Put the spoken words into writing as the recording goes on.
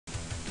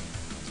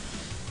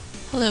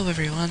Hello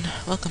everyone,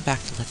 welcome back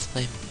to Let's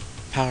Play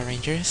Power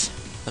Rangers,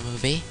 the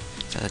movie,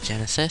 for the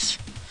Genesis.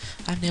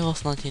 I'm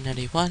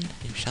Nails1991, and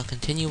we shall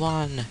continue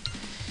on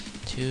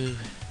to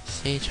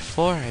stage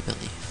 4, I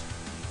believe.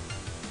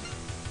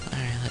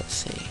 Alright, let's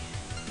see.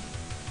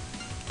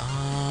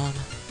 I'm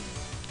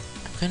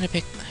gonna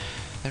pick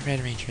the Red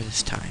Ranger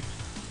this time.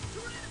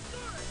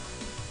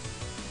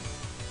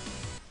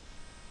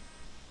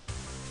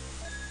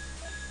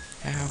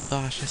 Oh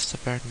gosh, it's the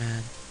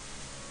Birdman.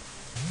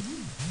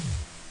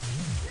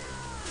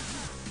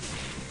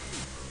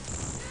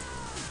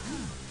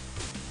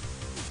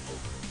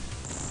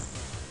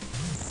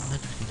 I'm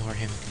gonna ignore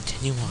him and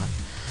continue on.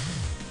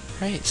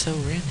 Right, so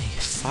we're in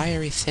a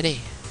fiery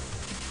city.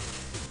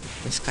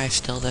 This guy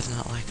still does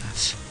not like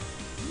us.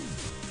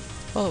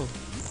 Whoa!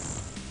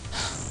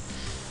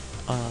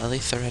 Well, at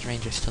least the Red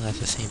Ranger still has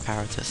the same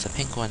powers as the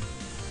pink one.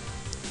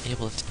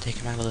 Able to take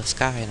him out of the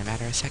sky in a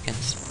matter of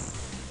seconds.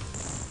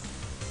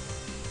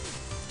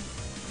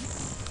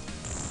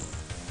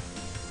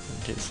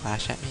 Did it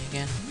flash at me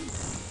again?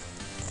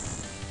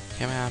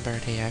 Come on,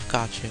 Birdie, I've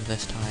got you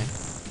this time.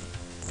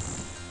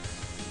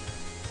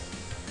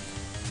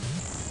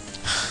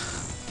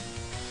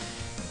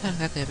 Not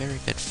exactly a very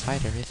good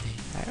fighter, is he?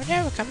 Oh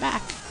no, come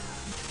back!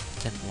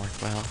 Didn't work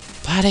well.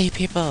 Putti,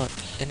 people!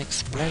 And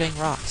exploding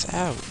rocks!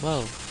 Ow,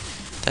 whoa!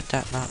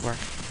 That not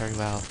work very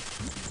well.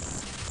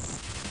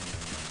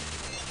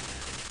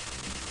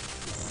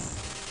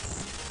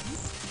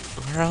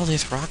 Where are all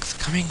these rocks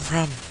coming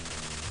from?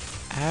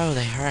 Oh,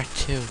 they hurt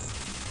too.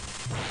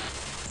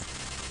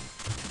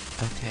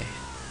 Okay.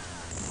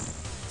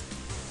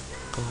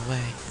 Go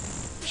away.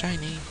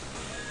 Shiny!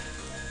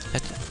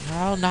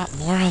 No, not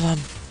more of them!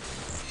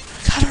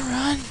 Gotta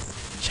run!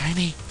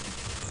 Shiny!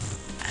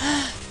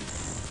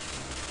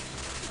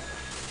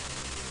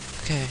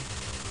 Okay.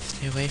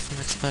 Stay away from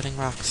exploding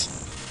rocks.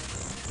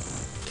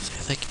 Is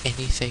there like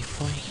any safe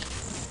point?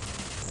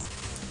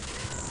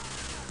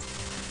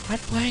 I'm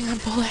playing on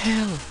Bullet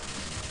Hill!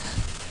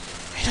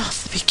 Right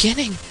off the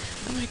beginning!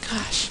 Oh my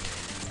gosh!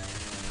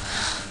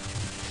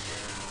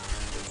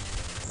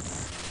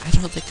 I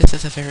don't think this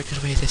is a very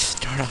good way to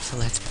start off a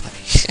Let's Play.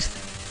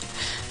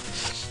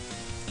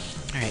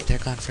 Alright, they're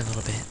gone for a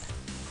little bit.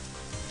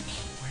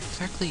 Where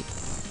exactly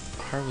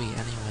are we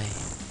anyway?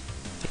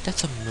 I think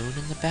that's a moon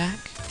in the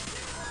back?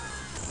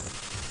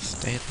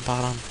 Stay at the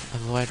bottom,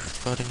 avoid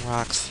floating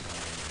rocks.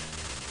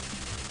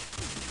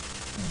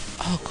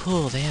 Oh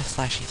cool, they have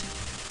flashy...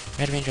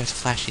 Red Ranger has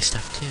flashy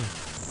stuff too.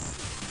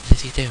 What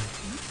does he do?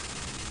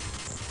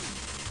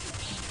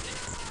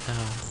 No,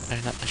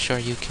 I'm not sure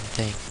you can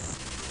think.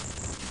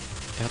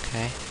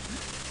 Okay.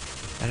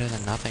 Better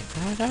than nothing.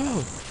 Oh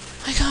no!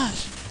 My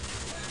gosh!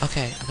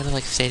 Okay, I'm gonna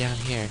like stay down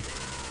here.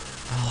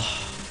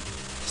 Oh,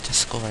 just to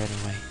score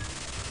anyway.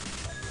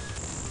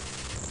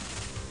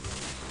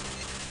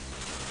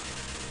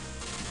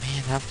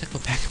 Man, I'm gonna go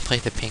back and play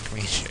the Pink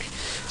Ranger,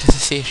 just to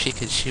see if she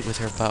can shoot with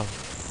her bow.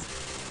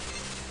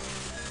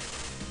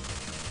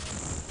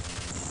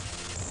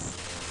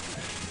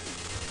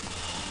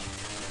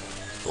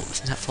 Oh,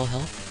 isn't that full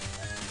health?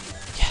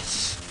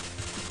 Yes!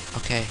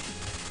 Okay.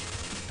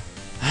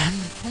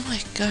 Oh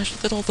my gosh,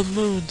 look at all the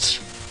moons!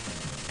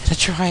 And a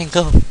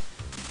triangle!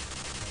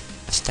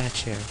 A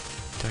statue.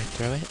 Do I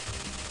throw it?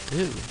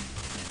 Ooh.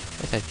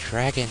 With a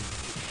dragon.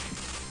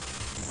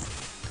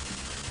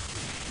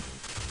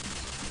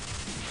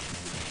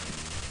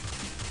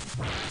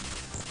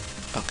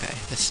 Okay,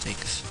 this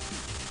stinks.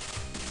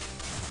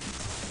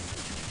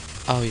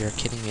 Oh, you're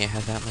kidding me, it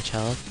has that much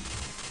health?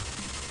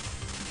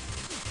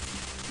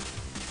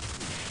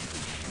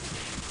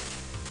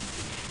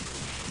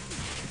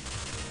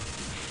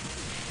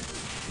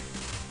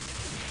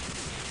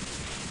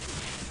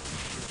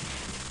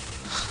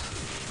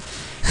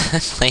 I'm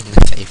playing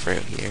the safe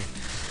route here.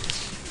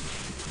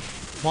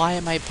 Why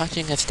am I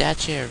punching a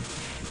statue?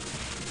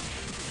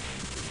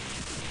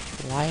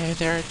 Why is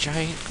there a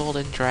giant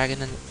golden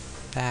dragon in the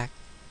back?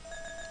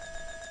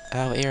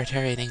 Oh,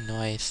 irritating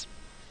noise.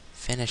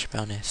 Finish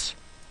bonus.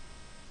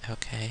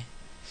 Okay.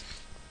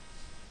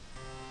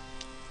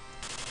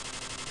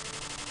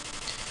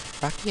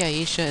 Rocky,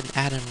 Aisha, and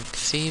Adam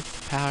receive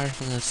power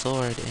from the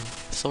sword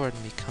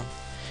and become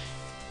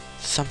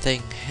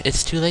something.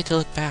 It's too late to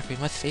look back. We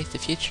must face the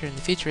future, and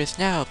the future is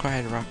now,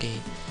 cried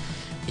Rocky.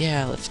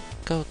 Yeah, let's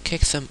go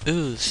kick some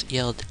ooze,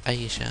 yelled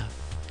Aisha.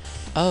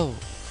 Oh.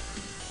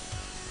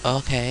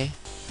 Okay.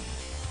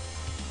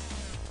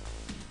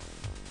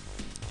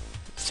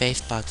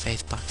 Facebook.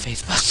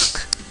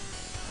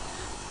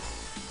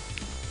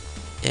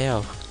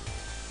 Ew.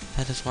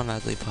 That is one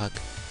ugly bug.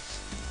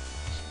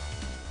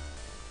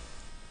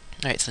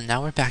 Alright, so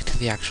now we're back to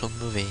the actual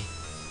movie.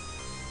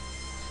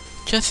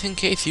 Just in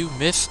case you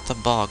missed the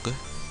bug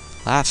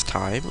last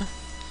time.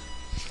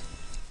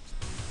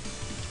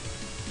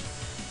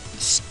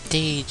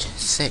 Stage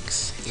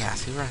 6. Yeah,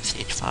 so we were on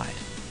stage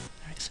 5.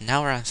 Alright, so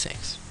now we're on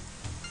 6.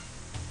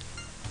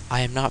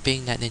 I am not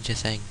being that ninja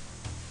thing.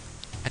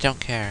 I don't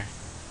care.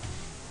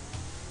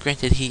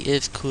 Granted, he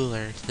is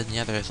cooler than the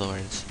other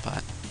Lords,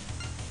 but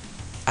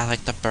I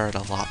like the bird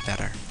a lot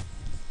better.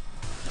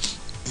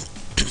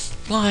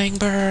 Flying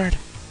bird!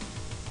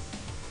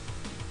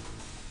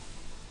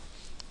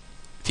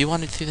 If you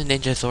want to see the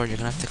ninja sword, you're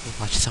gonna have to go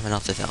watch someone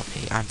else's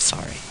LP. I'm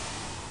sorry.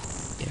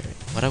 Here,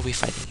 what are we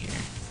fighting here?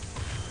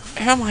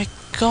 Oh my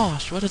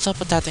gosh, what is up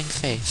with that thing's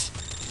face?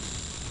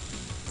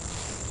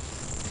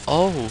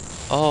 Oh,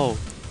 oh.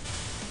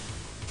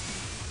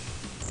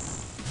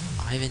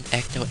 Ivan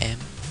Ecto M?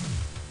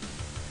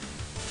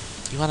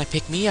 You wanna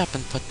pick me up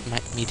and put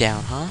me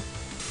down, huh?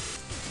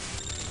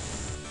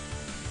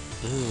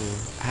 Ooh,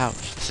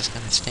 ouch, this is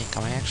gonna stink.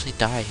 I might actually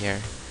die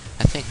here.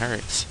 That thing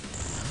hurts.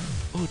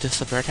 Ooh, does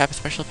the bird have a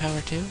special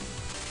power too?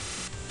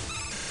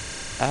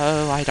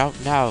 Oh, I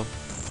don't know.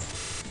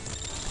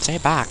 Stay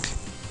back.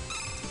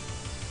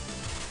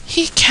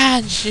 He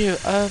can shoot!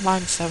 Oh,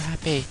 I'm so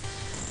happy.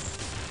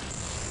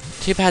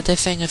 Too bad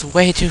this thing is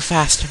way too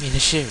fast for me to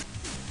shoot.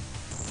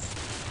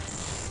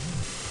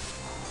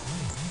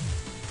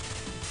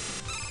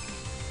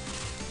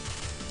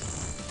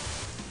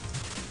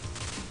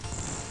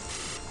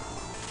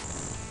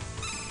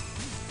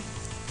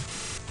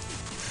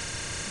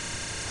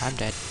 I'm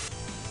dead.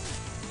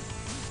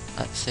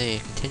 Let's see,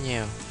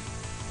 continue.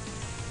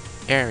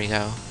 There we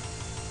go.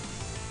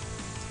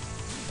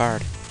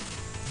 Bird.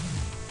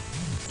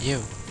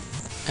 You.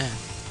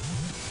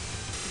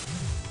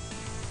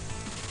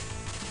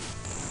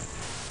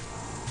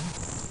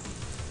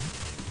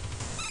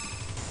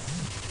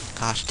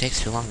 Gosh, it takes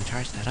too long to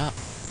charge that up.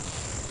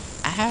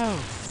 Ow!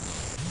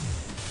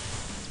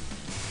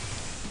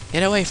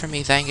 Get away from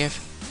me, Zangief.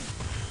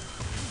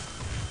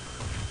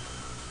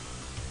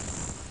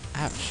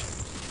 Ouch.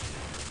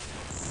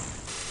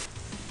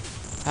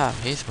 Oh,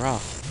 he's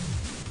rough.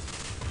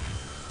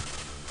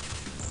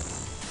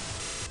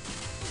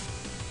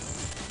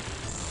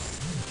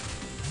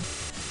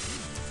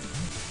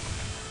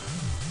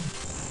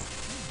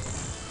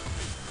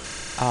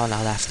 Oh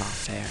no, that's not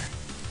fair.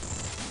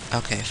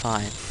 Okay,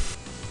 fine.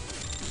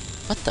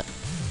 What the?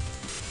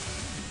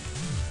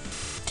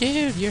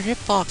 Dude, your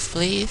hitbox,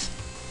 please.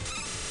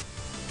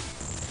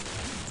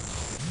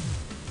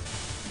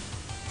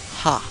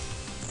 Ha!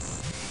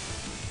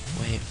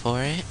 Wait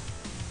for it.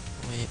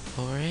 Wait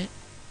for it.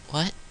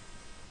 What?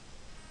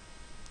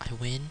 I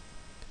win?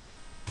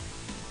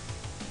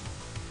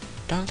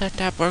 Don't let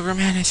that burger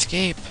man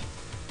escape!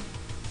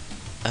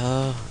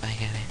 Oh, I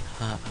get it.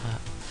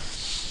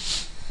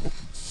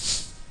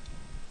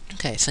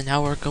 Okay, so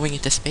now we're going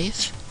into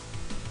space?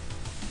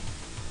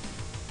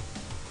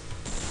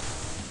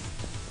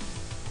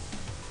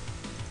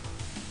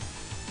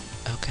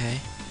 Okay.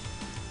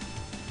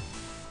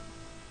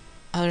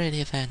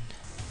 Alrighty then.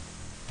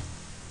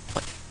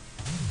 What?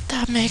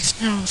 That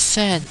makes no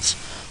sense!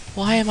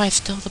 Why am I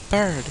still the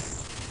bird?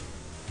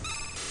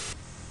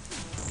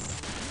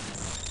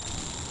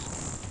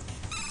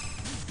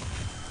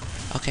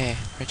 Okay,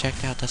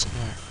 projectile doesn't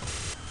work.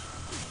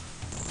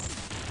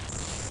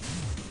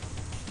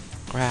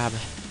 Grab.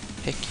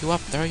 Pick you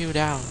up, throw you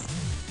down.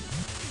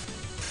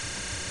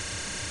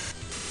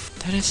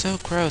 That is so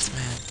gross,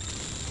 man.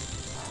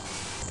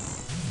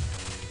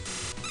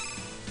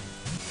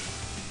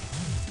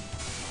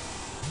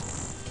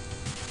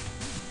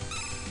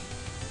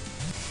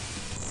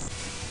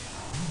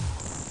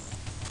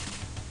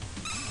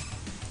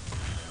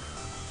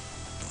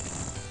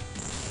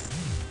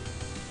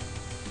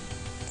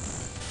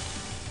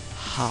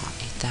 Ha,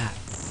 eat that.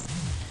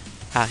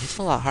 Ah, he's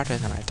a lot harder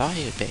than I thought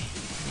he would be.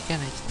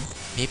 Again,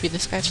 maybe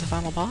this guy's the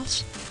final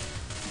boss?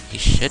 He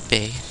should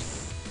be.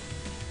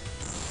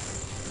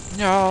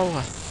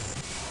 No!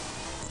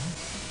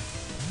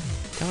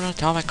 Don't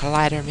atomic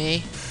collider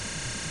me!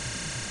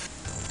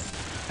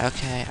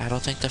 Okay, I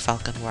don't think the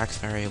Falcon works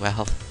very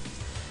well.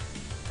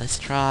 Let's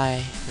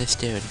try this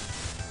dude.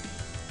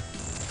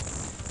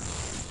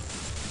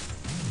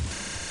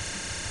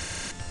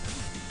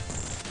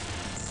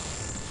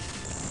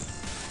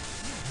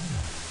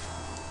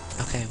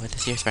 Okay, what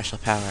is your special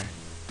power?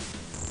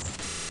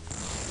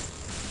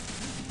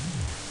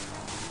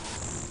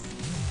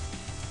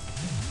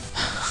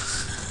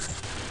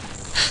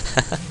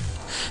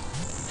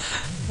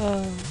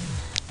 Oh,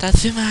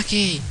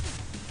 Tatsumaki!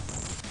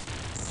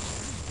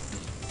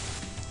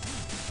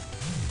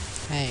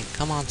 Hey,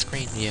 come on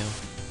screen, you.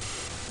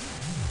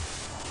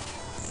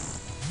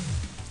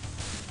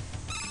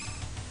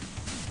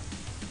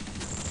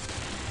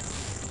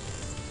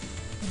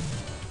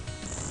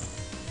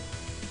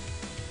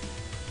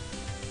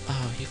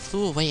 Oh, you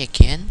flew away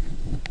again?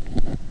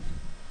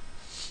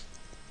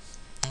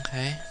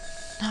 Okay.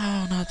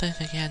 No, not this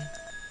again.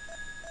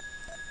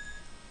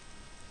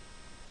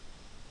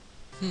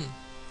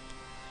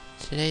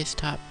 Today's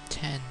top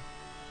 10.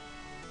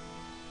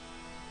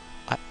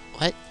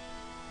 What?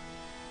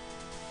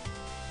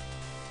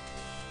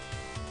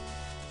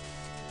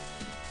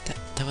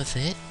 That was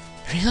it?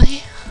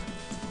 Really?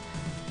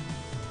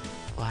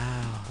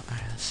 Wow.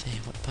 Alright, let's see.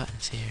 What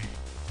button's here?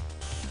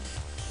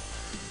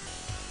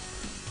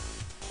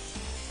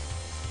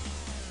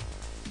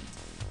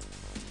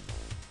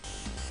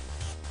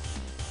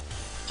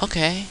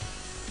 Okay.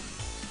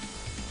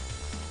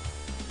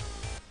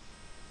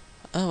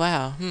 Oh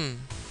wow,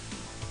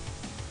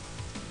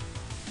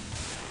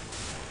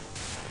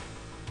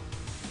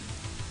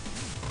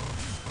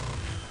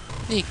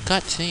 The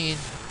cutscene.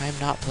 I'm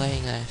not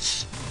playing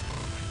this.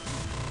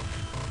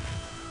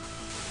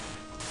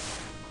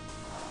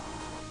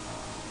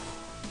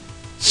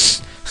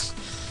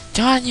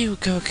 Darn you,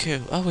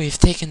 Goku! Oh, he's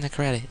taking the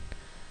credit.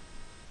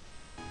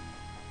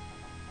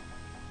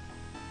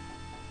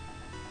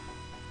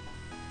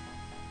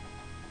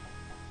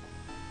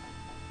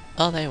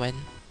 Oh, they win.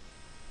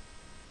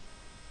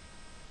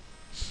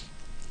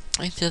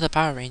 Thanks to the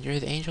Power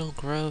Rangers, Angel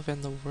Grove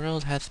and the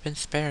world has been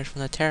spared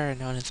from the terror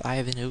known as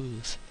Ivan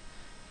Ooze.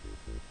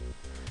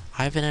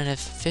 Ivan and his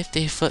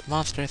 50-foot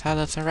monsters had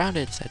us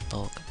surrounded, said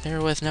Bulk.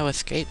 There was no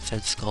escape,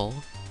 said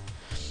Skull.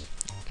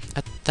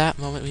 At that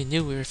moment we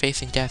knew we were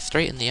facing death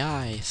straight in the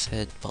eye,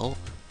 said Bulk.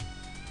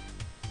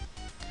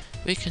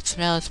 We could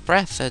smell its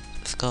breath, said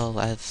Skull,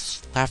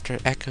 as laughter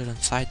echoed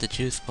inside the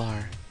juice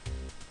bar.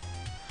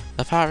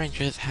 The Power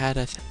Rangers had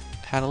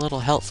a little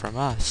help from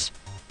us.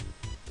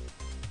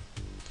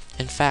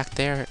 In fact,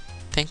 they're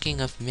thinking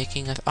of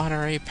making us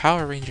honorary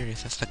Power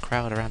Rangers, as the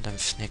crowd around them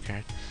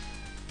snickered.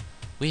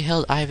 We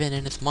held Ivan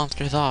and his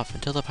monsters off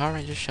until the Power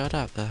Rangers showed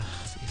up. Ugh,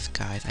 these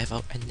guys, I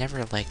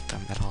never liked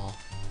them at all.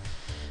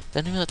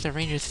 Then we let the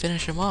Rangers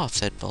finish him off,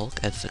 said Bulk,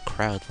 as the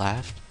crowd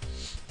laughed.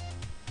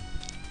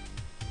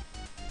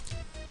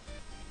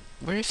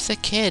 Where's the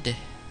kid?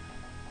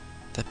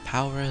 The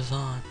power is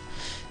on.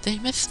 They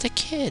missed the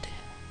kid.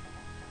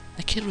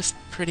 The kid was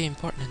pretty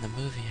important in the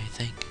movie, I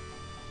think.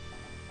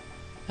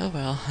 Oh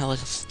well, I'll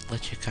just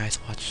let you guys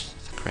watch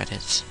the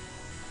credits.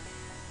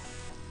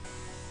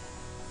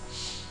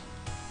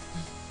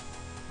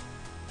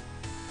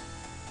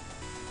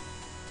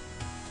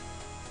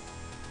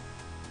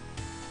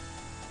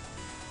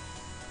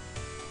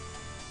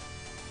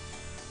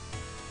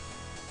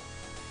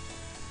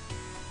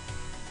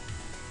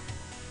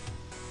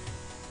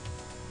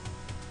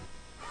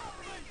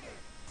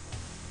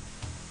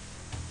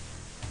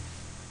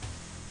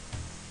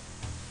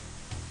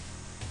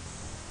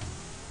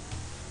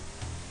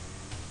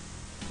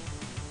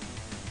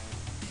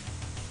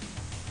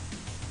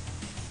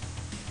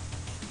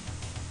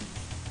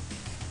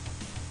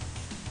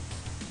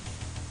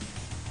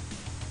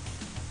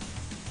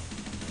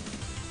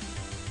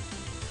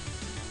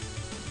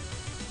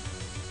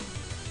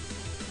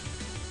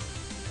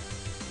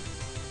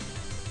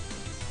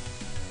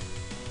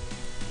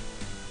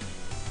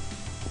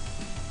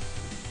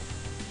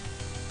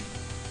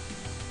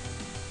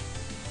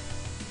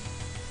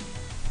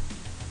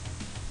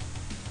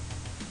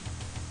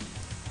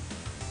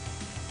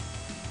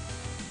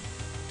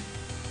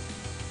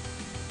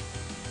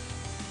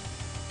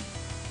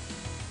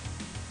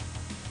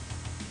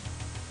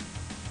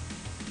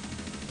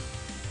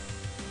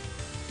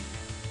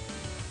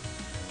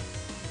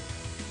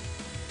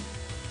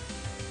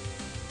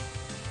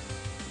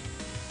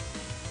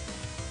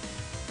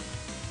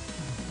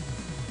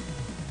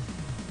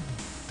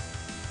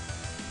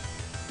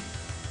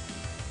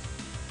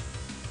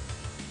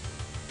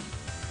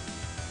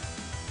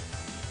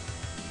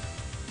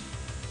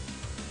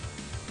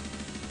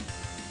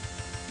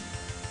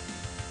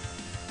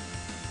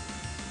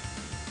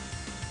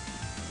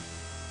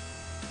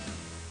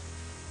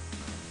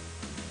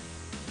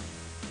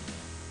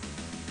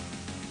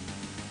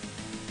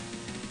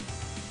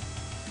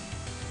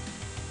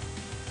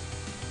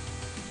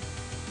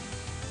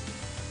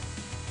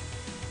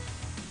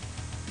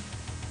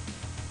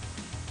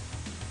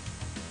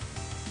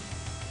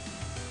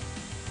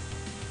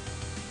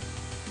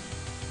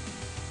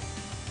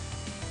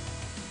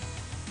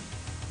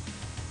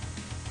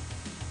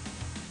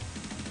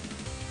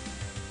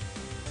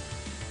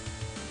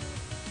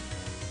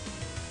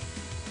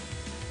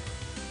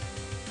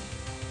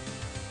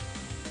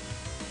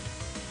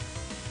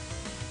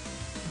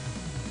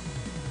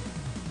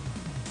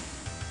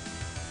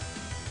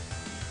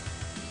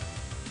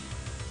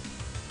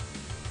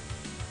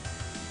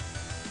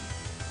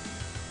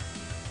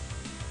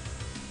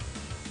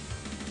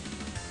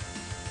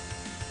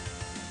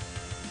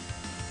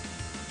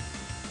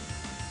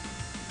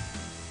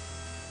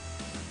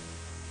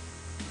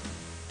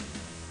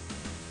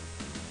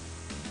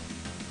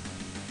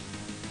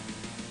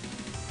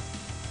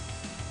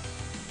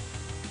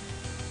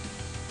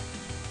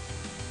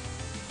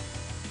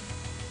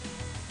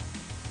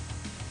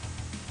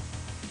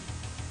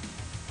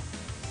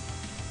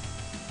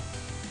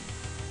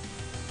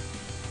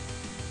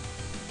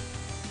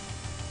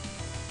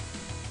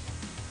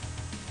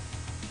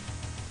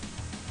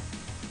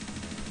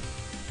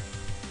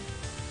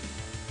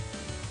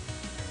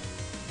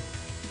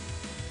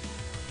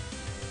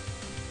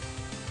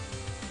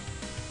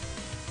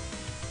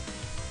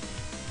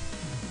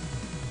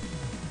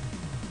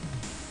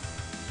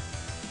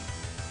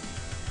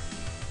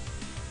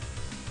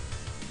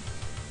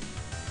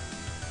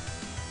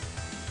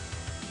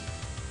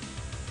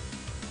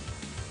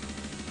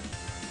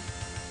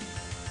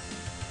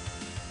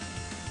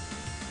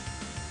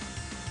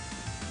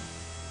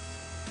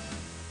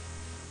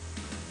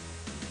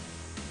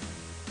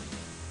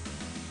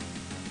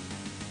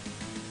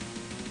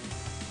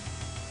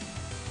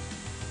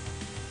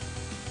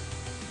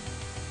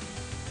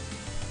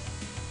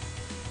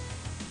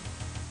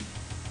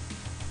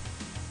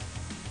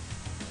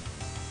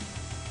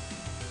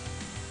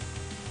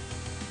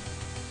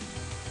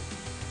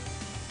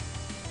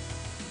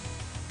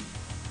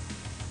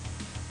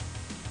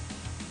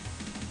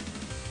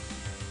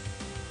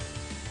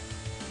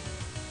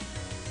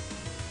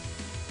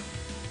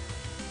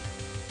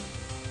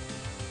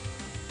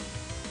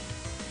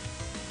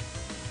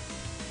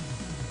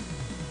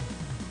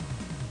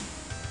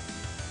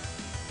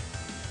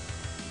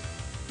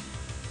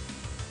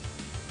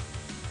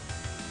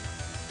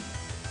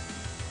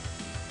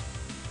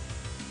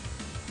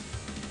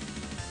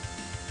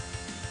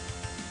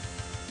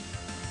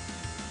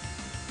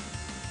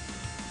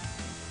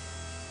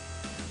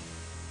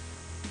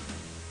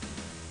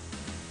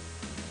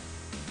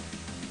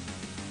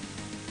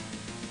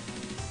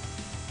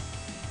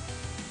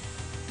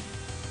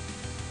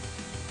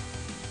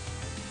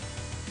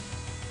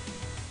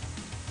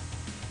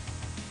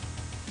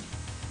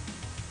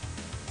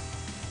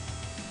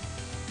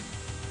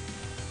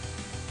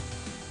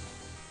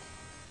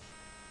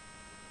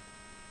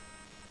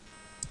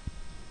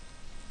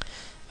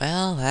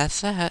 Well,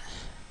 that's that.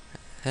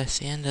 That's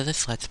the end of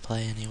this Let's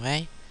Play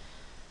anyway.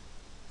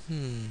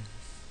 What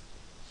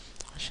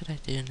should I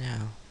do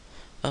now?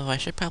 Oh, I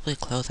should probably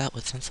close out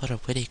with some sort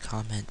of witty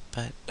comment,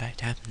 but I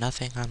have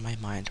nothing on my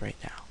mind right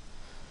now.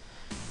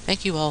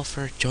 Thank you all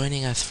for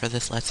joining us for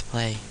this Let's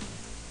Play.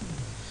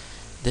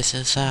 This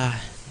is,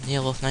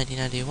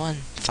 Neilwolf1991,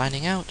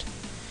 signing out.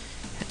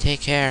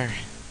 Take care.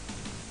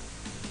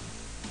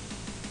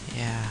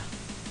 Yeah.